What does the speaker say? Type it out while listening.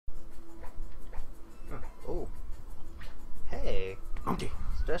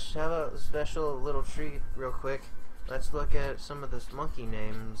have a special little treat real quick. Let's look at some of this monkey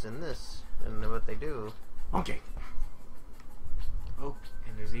names in this and what they do. Monkey. Oh,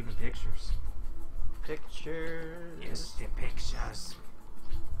 and there's even pictures. Pictures. Yes, the pictures.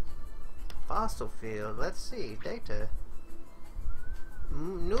 Fossil field. Let's see. Data.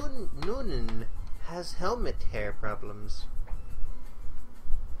 Noonan has helmet hair problems.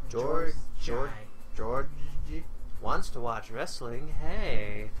 George wants to watch wrestling.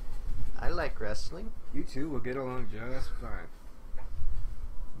 Hey, I like wrestling. You two will get along just fine.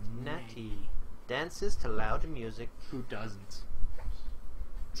 Natty dances to loud music. Who doesn't?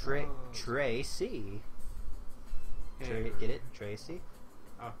 Tracy. Hey. Get it? Tracy?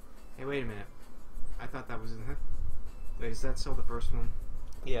 Oh, hey, wait a minute. I thought that was in the... Wait, is that still the first one?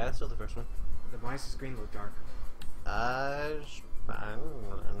 Yeah, that's still the first one. Why does the screen look dark? I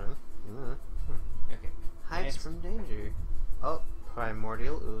don't know. Okay. Hides from danger. Oh,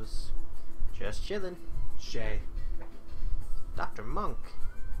 primordial ooze. Just chillin'. Shay. Dr. Monk.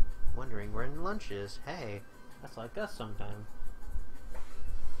 Wondering where lunch is. Hey, that's like us sometime.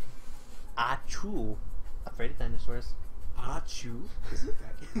 Achoo. Afraid of dinosaurs. Achoo? Isn't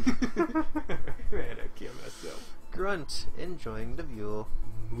that? Man, I kill myself. Grunt. Enjoying the view.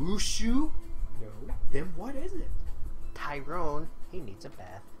 Mushu? No. Then what is it? Tyrone. He needs a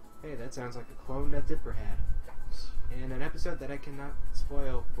bath. Hey, that sounds like a clone that Dipper had. In an episode that I cannot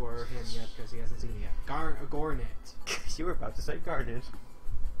spoil for him yet because he hasn't seen it yet. Gornet. You were about to say garnet.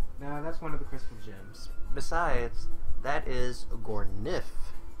 No, that's one of the crystal gems. Besides, that is Gornif.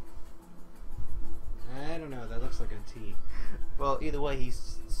 I don't know, that looks like a T. Well, either way, he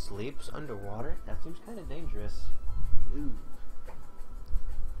sleeps underwater. That seems kind of dangerous. Ooh.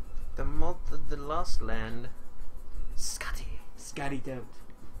 The Lost Land. Scotty. Scotty don't.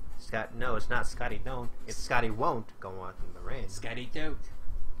 No, it's not Scotty don't. It's Scotty won't go on in the rain. Scotty don't.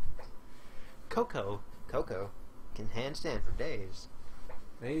 Coco can handstand for days.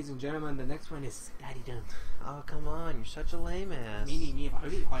 Ladies and gentlemen, the next one is Scotty don't. Oh, come on, you're such a lame ass.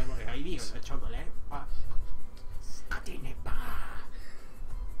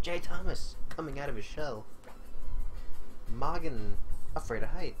 Jay Thomas coming out of his shell. Morgan, afraid of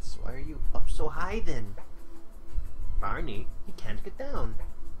heights. Why are you up so high then? Barney, he can't get down.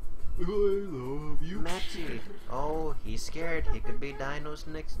 I love you. Matty, oh, he's scared. He could be Dino's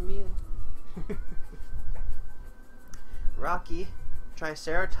next meal. Rocky,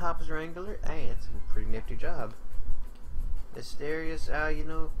 Triceratops Wrangler. Hey, it's a pretty nifty job. Mysterious, you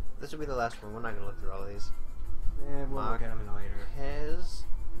know, this will be the last one. We're not gonna look through all of these. Yeah, we'll look at them later. Has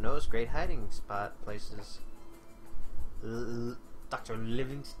knows great hiding spot places. Dr.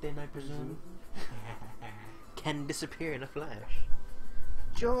 Livingston, I presume, can disappear in a flash.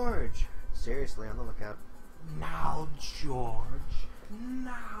 George, seriously on the lookout. Now, George.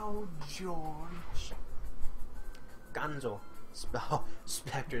 Now, George. Gonzo,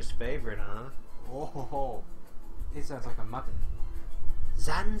 Specter's favorite, huh? Oh, it sounds like a Muppet.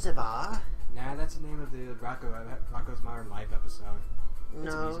 Zanzibar. Nah, that's the name of the Rocco's Modern Life episode.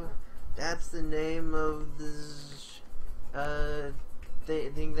 No, that's the name of the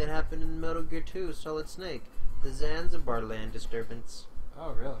thing that happened in Metal Gear 2, Solid Snake. The Zanzibar land disturbance.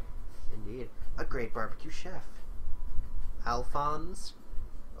 Oh, really? Indeed. A great barbecue chef. Alphonse.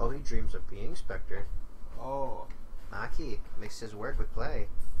 Oh, he dreams of being Specter. Oh. Maki makes his work with play.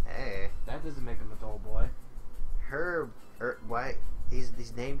 Hey. That doesn't make him a dull boy. Herb. Why?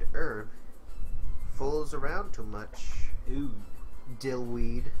 He's named Herb. Fools around too much. Ooh.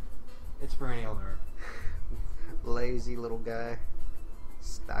 Dillweed. It's perennial herb. Lazy little guy.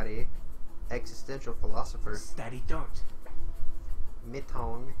 Study. Existential philosopher. Study don't.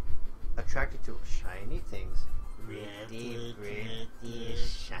 Mitong. Attracted to shiny things. Pretty,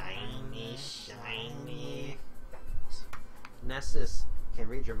 shiny. Nessus can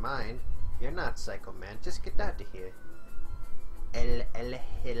read your mind. You're not psycho, man. Just get out of here. Elehim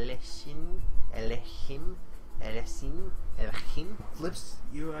flips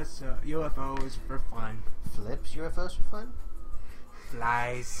UFOs for fun. Flips UFOs for fun?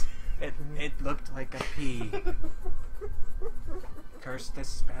 Flies. It looked like a P. Curse the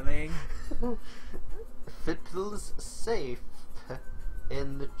spelling. Fiddles safe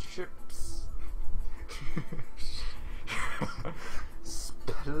in the trips.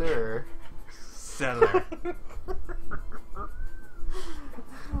 Splur. Seller.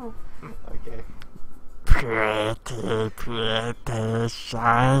 Okay. Pretty,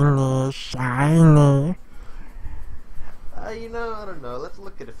 shiny. You know, I don't know. Let's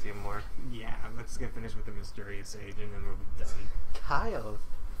look at a few more. Yeah, let's get finished with the mysterious age and then we'll be done. Kyle.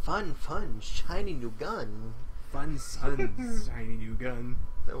 Fun, shiny new gun. fun son's shiny new gun.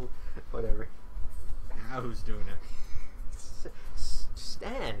 No, whatever. Now who's doing it?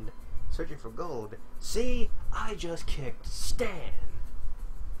 Stan, searching for gold. See, I just kicked Stan.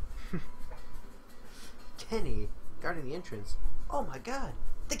 Kenny, guarding the entrance. Oh my god,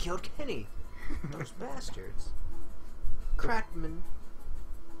 they killed Kenny. Those bastards. Crackman,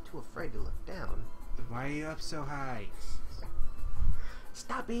 too afraid to look down. Why are you up so high?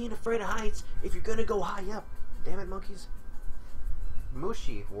 Stop being afraid of heights if you're gonna go high up. Damn it, monkeys.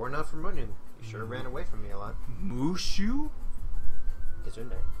 Mushi, worn out from running. You sure ran away from me a lot. Mushu?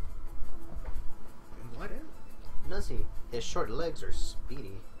 Gesundheit. What? Nuzzy, his short legs are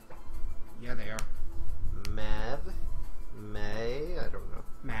speedy. Yeah, they are. May, I don't know.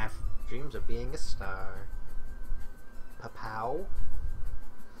 Math. Dreams of being a star. Papow.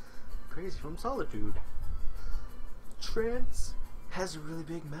 Praise from solitude. Trance has a really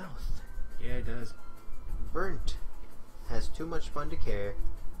big mouth. Yeah, it does. Burnt has too much fun to care.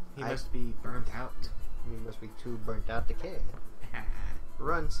 He must be burnt out. He must be too burnt out to care.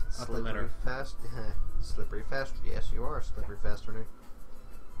 Runs slippery letter. fast. Slippery fast. Yes, you are a slippery fast runner.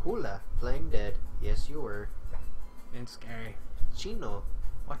 Hula playing dead. Yes, you were. And scary. Chino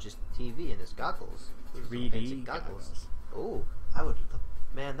watches TV in his goggles. Those 3D fancy goggles. Oh, I would.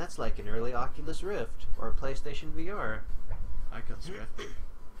 Man, that's like an early Oculus Rift or a PlayStation VR. Oculus Rift.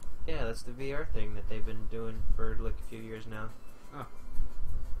 Yeah, that's the VR thing that they've been doing for like a few years now. Oh.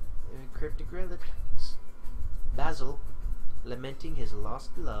 Cryptic relic. Basil, lamenting his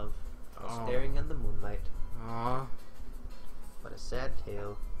lost love, while staring in the moonlight. Aww. What a sad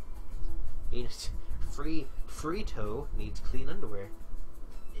tale. Frito needs clean underwear.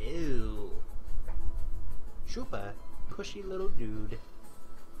 Ew. Chupa, pushy little dude.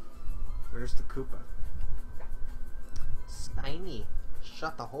 Where's the Koopa? Steiny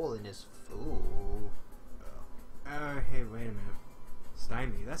shot the hole in his fool. Hey, wait a minute.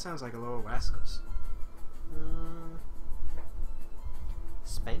 Stymie, that sounds like a Little Rascals.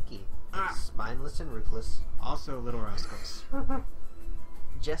 Spanky, spineless and ruthless. Also Little Rascals.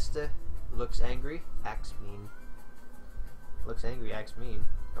 Jesta looks angry, acts mean. Looks angry, acts mean.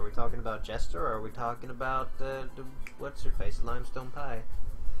 Are we talking about Jester, or are we talking about the what's her face, Limestone Pie?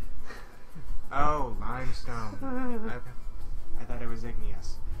 Oh, Limestone. I thought it was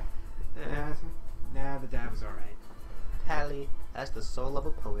igneous. Nah, the dad was alright. Pally has the soul of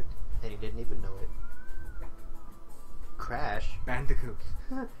a poet, and he didn't even know it. Crash, Bandicoot.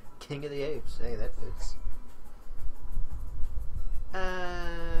 King of the Apes. Hey, that fits.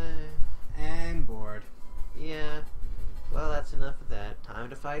 And bored. Yeah. Well, that's enough of that. Time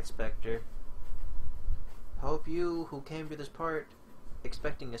to fight Specter. Hope you, who came to this part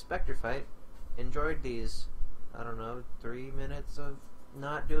expecting a Specter fight, enjoyed these, I don't know, 3 minutes of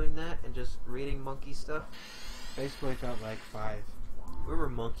not doing that and just reading monkey stuff. Basically felt like 5. We were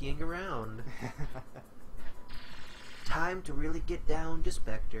monkeying around. Time to really get down to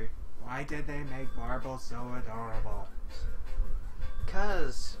Specter. Why did they make Marble so adorable?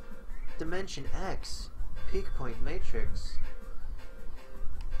 'Cause Dimension X, Peak Point Matrix.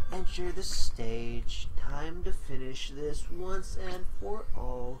 Enter the stage. Time to finish this once and for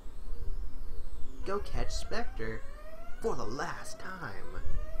all. Go catch Specter for the last time.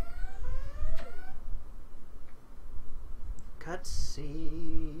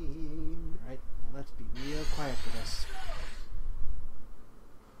 Cutscene. Right, now let's be real quiet for this.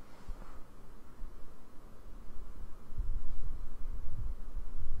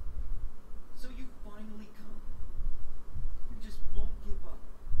 So you finally come. You just won't give up,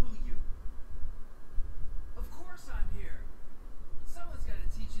 will you? Of course I'm here. Someone's got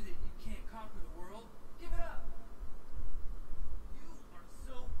to teach you that you can't conquer the world. Give it up. You are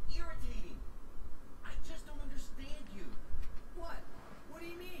so irritating. I just don't understand you. What? What do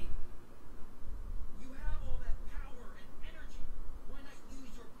you mean? You have all that power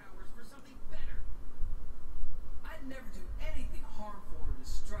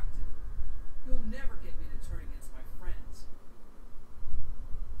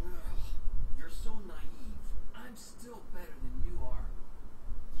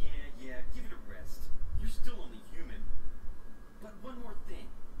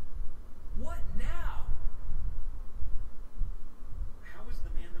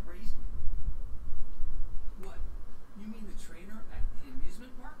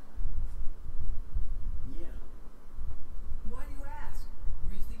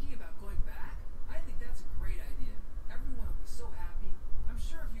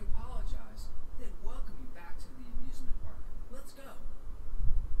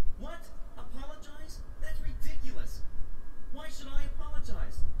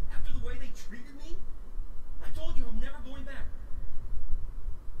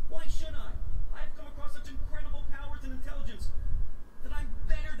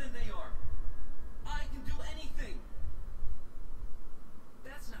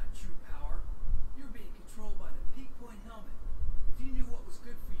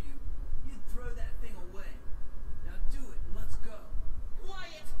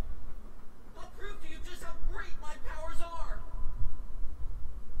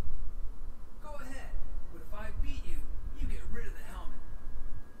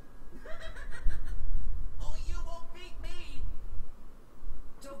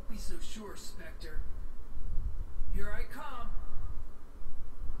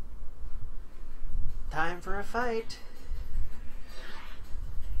Time for a fight.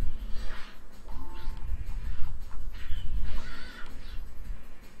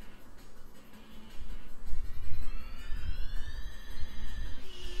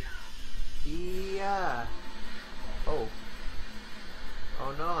 Yeah. Oh.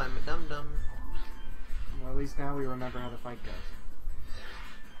 Oh no, I'm a dum-dum. Well, at least now we remember how the fight goes.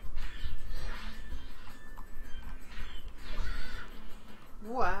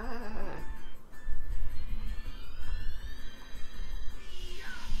 Why?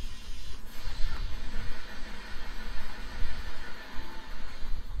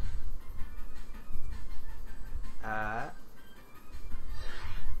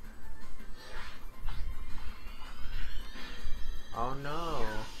 Oh no.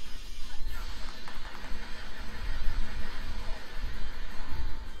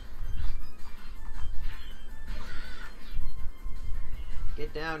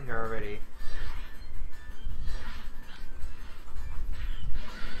 Get down here already.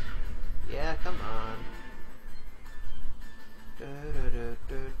 Yeah, come on. Do, do,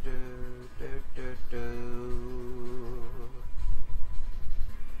 do, do, do, do, do.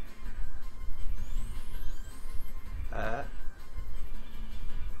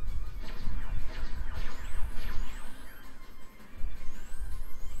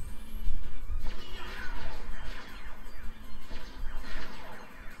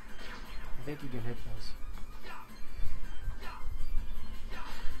 I think you can hit those.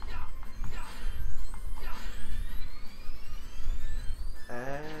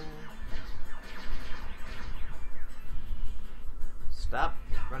 Stop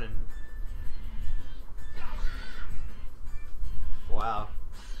running. Wow.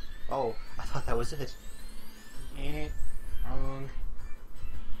 Oh, I thought that was it. Wrong.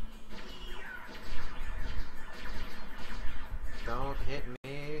 Don't hit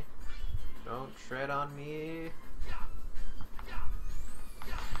me. Don't tread on me.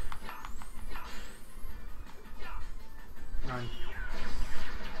 Run.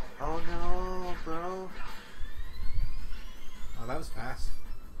 Oh no, bro. Oh, that was fast.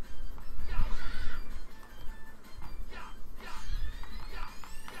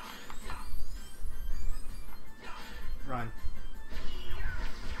 Run.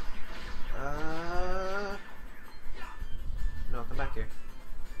 No, come back here.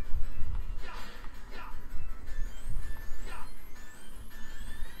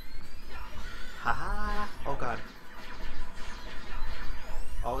 Haha! Oh god.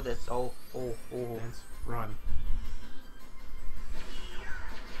 Oh, that's. Oh. Vince, run.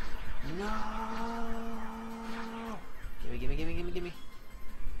 No! Gimme.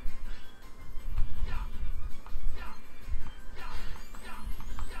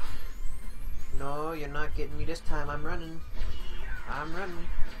 No, you're not getting me this time. I'm running. Oh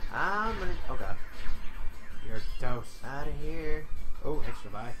god. You're toast. Out of here. Oh,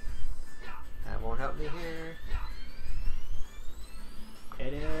 extra life. That won't help me here.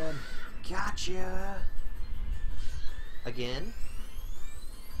 Hit him. Gotcha! Again?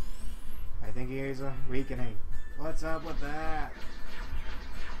 I think he's a weakening. What's up with that?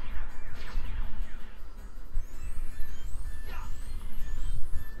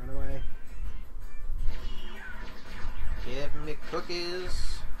 Run away. Give me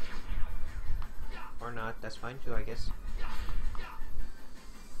cookies. Or not, that's fine too, I guess.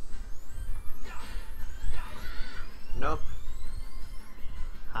 Nope.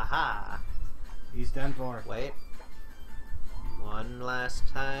 Haha. He's done for. Wait. One last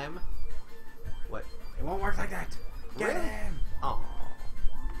time. What? It won't work like that. Get Really? him. Oh.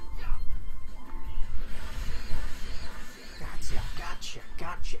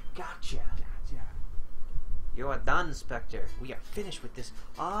 Gotcha. You are done, Specter. We are finished with this.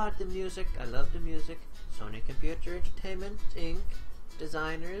 Ah, the music. I love the music. Sony Computer Entertainment, Inc.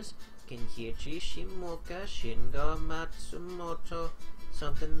 Designers. Kenkichi Shimoka, Shingo Matsumoto.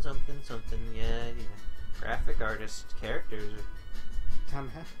 Something. Yeah. Graphic artist. Characters.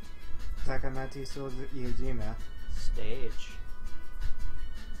 Takamati Yojima. Stage.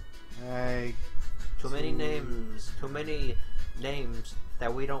 Hey. Too many names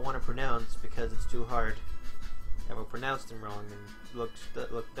that we don't want to pronounce because it's too hard. And we'll pronounce them wrong and look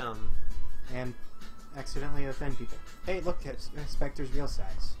dumb. And accidentally offend people. Hey, look at Specter's real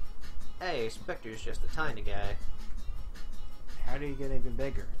size. Hey, Specter's just a tiny guy. How do you get even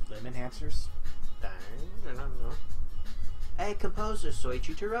bigger? Limb enhancers? Dang, I don't know. Hey, composer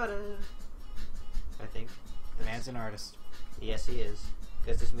Soichi Terada. I think. The man's an artist. Yes, he is.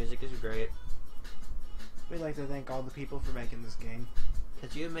 Because this music is great. We'd like to thank all the people for making this game.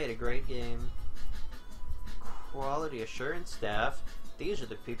 Because you made a great game. Quality assurance staff. These are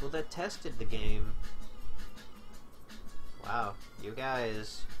the people that tested the game. Wow, you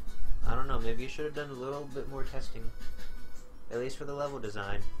guys. I don't know, maybe you should have done a little bit more testing. At least for the level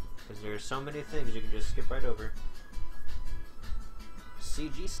design. Because there are so many things you can just skip right over.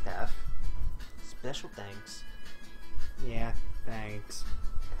 CG staff. Special thanks. Yeah, thanks.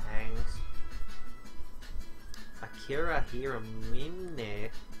 Thanks. Akira Hiramine,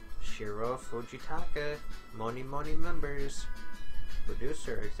 Shiro Fujitaka, Moni members,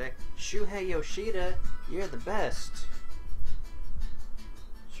 producer, exec, Shuhei Yoshida, you're the best.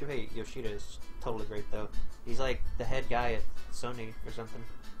 Shuhei Yoshida is totally great though. He's like the head guy at Sony or something.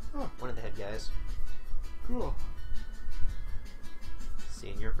 Oh, One of the head guys. cool.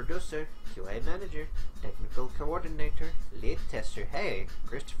 Senior producer, QA manager, technical coordinator, lead tester. Hey,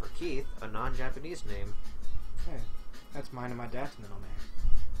 Christopher Keith, a non-Japanese name. Hey, that's mine and my dad's middle name.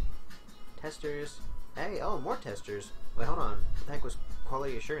 Testers. Hey, oh, more testers. Wait, hold on. What the heck was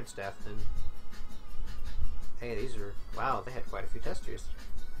quality assurance staff then? Hey, these are... Wow, they had quite a few testers.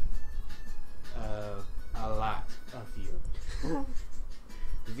 A lot. A few.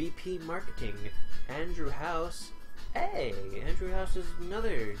 VP Marketing, Andrew House. Hey, Andrew House is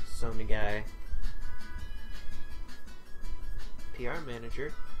another Sony guy. PR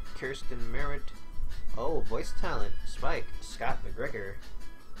Manager, Kirsten Merritt. Oh, voice talent, Spike, Scott McGregor.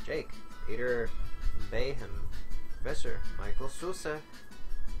 Jake, Peter Bayham. Professor, Michael Sousa.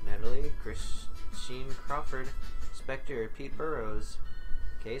 Natalie, Christine Crawford. Specter, Pete Burrows.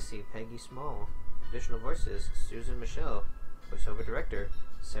 Casey, Peggy Small. Additional voices, Susan Michelle. Voiceover Director,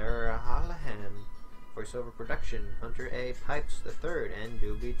 Sarah Hallahan. Voiceover Production, Hunter A. Pipes III and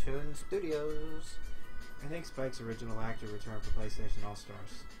Doobie Toon Studios. I think Spike's original actor returned for PlayStation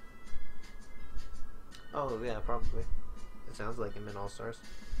All-Stars. Oh, yeah, probably. It sounds like him in All-Stars.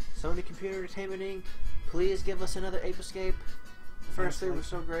 Sony Computer Entertainment Inc., please give us another Ape Escape. The first three were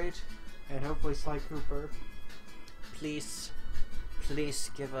so great. And hopefully Sly Cooper. Please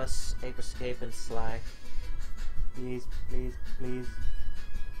give us Ape Escape and Sly. Please, please, please.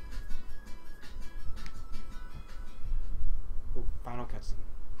 Ooh, final cutscene.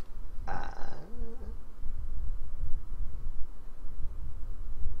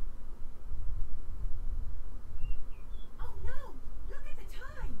 Oh no! Look at the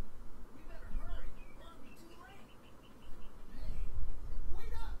time! We better hurry, or it'll be too late. Hey,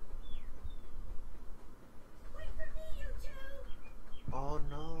 wait up! Wait for me, you two! Oh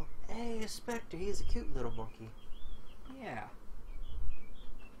no. Hey, Specter, he's a cute little monkey. Yeah.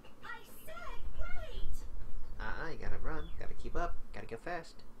 I said wait! You gotta run, gotta keep up, gotta go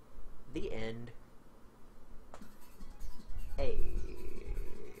fast. The end. Hey.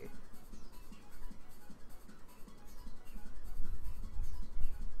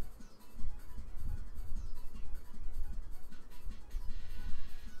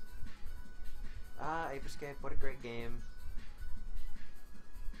 Ape Escape, what a great game.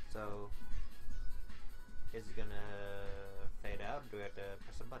 So, is it gonna fade out? Do we have to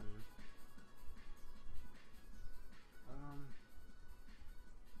press a button?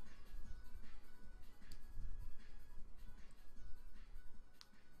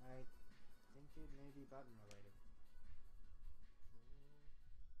 I think it may be button related.